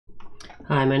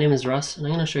Hi, my name is Russ, and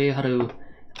I'm going to show you how to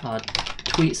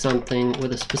tweet something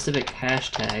with a specific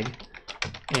hashtag.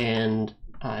 And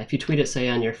if you tweet it, say,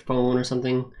 on your phone or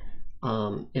something,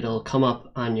 it'll come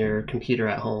up on your computer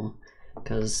at home,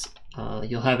 because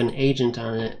you'll have an agent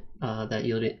on it that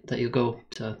you'll go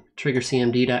to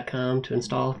Triggercmd.com to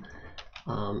install,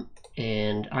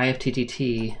 and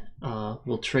IFTTT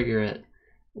will trigger it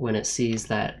when it sees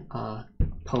that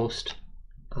post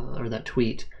or that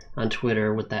tweet on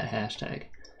Twitter with that hashtag.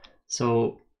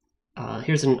 So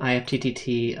here's an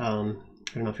IFTTT. I don't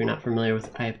know if you're not familiar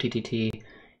with IFTTT.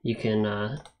 You can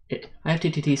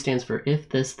IFTTT stands for if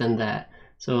this then that.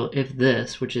 So if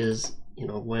this, which is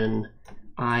when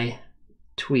I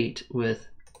tweet with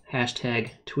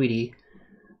hashtag Tweety,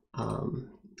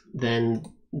 then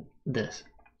this.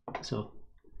 So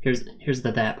here's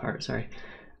the that part. Sorry.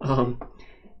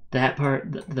 That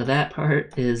part, the that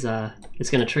part is it's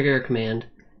going to trigger a command.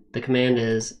 The command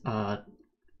is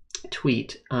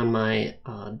tweet on my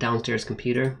downstairs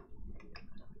computer,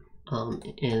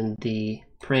 and the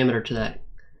parameter to that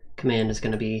command is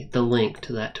going to be the link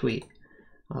to that tweet.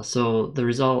 So the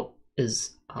result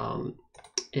is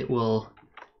it will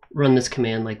run this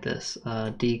command like this: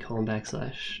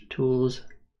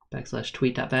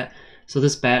 d:/tools/tweet.bat. So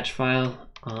this batch file,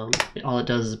 all it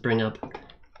does is bring up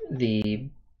the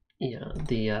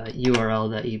URL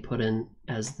that you put in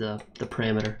as the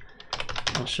parameter.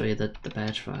 I'll show you the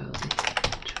batch file.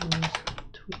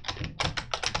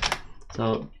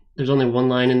 So there's only one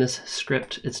line in this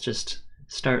script. It's just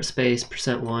start space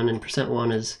 %1, and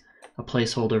 %1 is a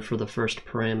placeholder for the first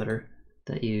parameter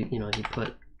that you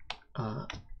put on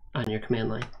your command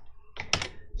line.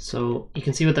 So you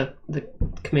can see what the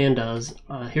command does.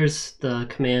 Here's the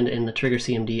command in the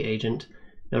Triggercmd agent.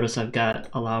 Notice I've got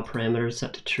allow parameters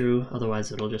set to true,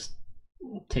 otherwise it'll just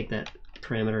take that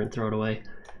parameter and throw it away.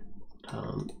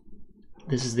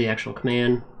 This is the actual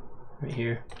command right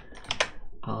here,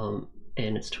 and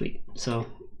it's tweet. So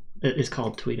it's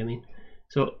called tweet, I mean.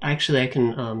 So actually I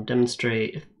can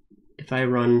demonstrate if I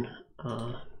run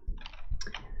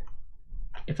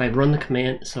the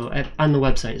command. So on the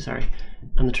website, sorry,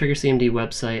 on the Triggercmd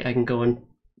website, I can go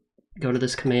to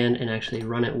this command and actually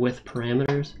run it with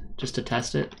parameters just to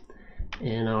test it,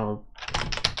 and I'll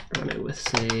run it with,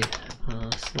 say,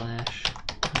 /.org.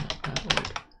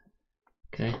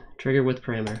 Okay, trigger with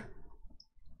parameter.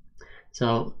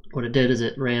 So what it did is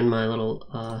it ran my little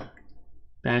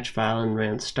batch file and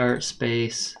ran start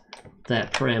space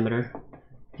that parameter,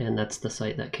 and that's the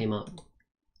site that came up.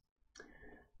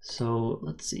 So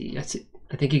let's see. I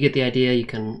think you get the idea. You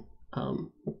can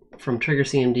from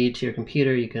Triggercmd to your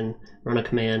computer, you can run a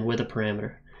command with a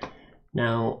parameter.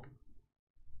 Now,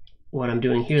 what I'm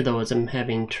doing here though is I'm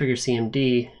having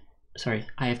IFTTT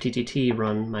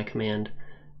run my command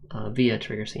via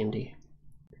Triggercmd.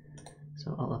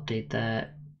 So I'll update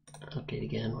that, update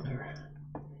again, whatever.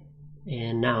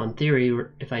 And now in theory,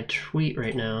 if I tweet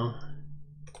right now,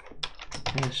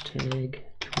 hashtag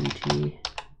Tweety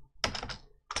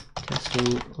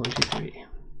testing 1 2 3.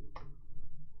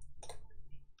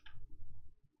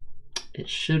 It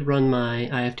should run my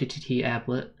IFTTT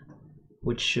applet,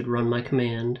 which should run my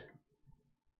command,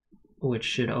 which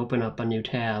should open up a new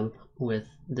tab with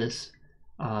this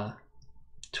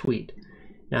tweet.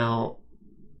 Now,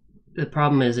 the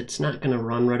problem is it's not going to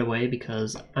run right away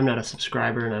because I'm not a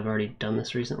subscriber and I've already done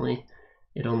this recently.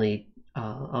 It only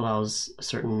allows a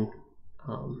certain,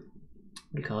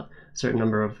 certain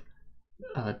number of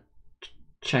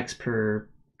checks per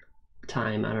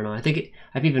time. I don't know. I think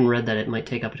I've even read that it might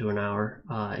take up to an hour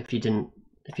if you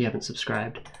haven't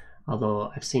subscribed.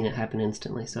 Although I've seen it happen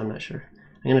instantly, so I'm not sure.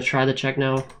 I'm gonna try the check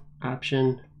now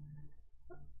option.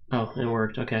 Oh, it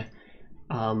worked. Okay.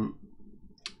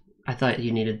 I thought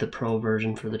you needed the pro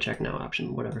version for the check now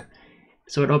option. Whatever.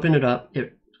 So it opened it up.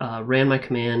 It ran my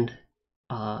command,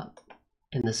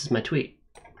 and this is my tweet.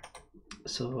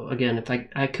 So again, if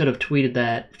I could have tweeted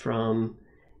that from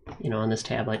on this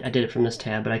tab, I did it from this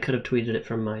tab, but I could have tweeted it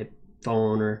from my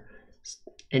phone,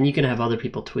 and you can have other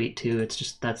people tweet too. It's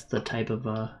just that's the type of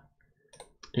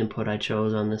input I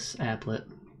chose on this applet.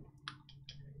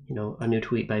 A new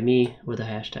tweet by me with a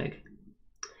hashtag.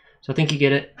 So I think you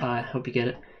get it. I hope you get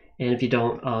it. And if you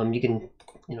don't, you can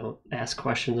ask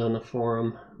questions on the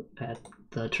forum at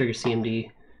the Triggercmd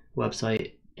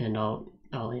website, and I'll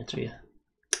answer you.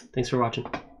 Thanks for watching.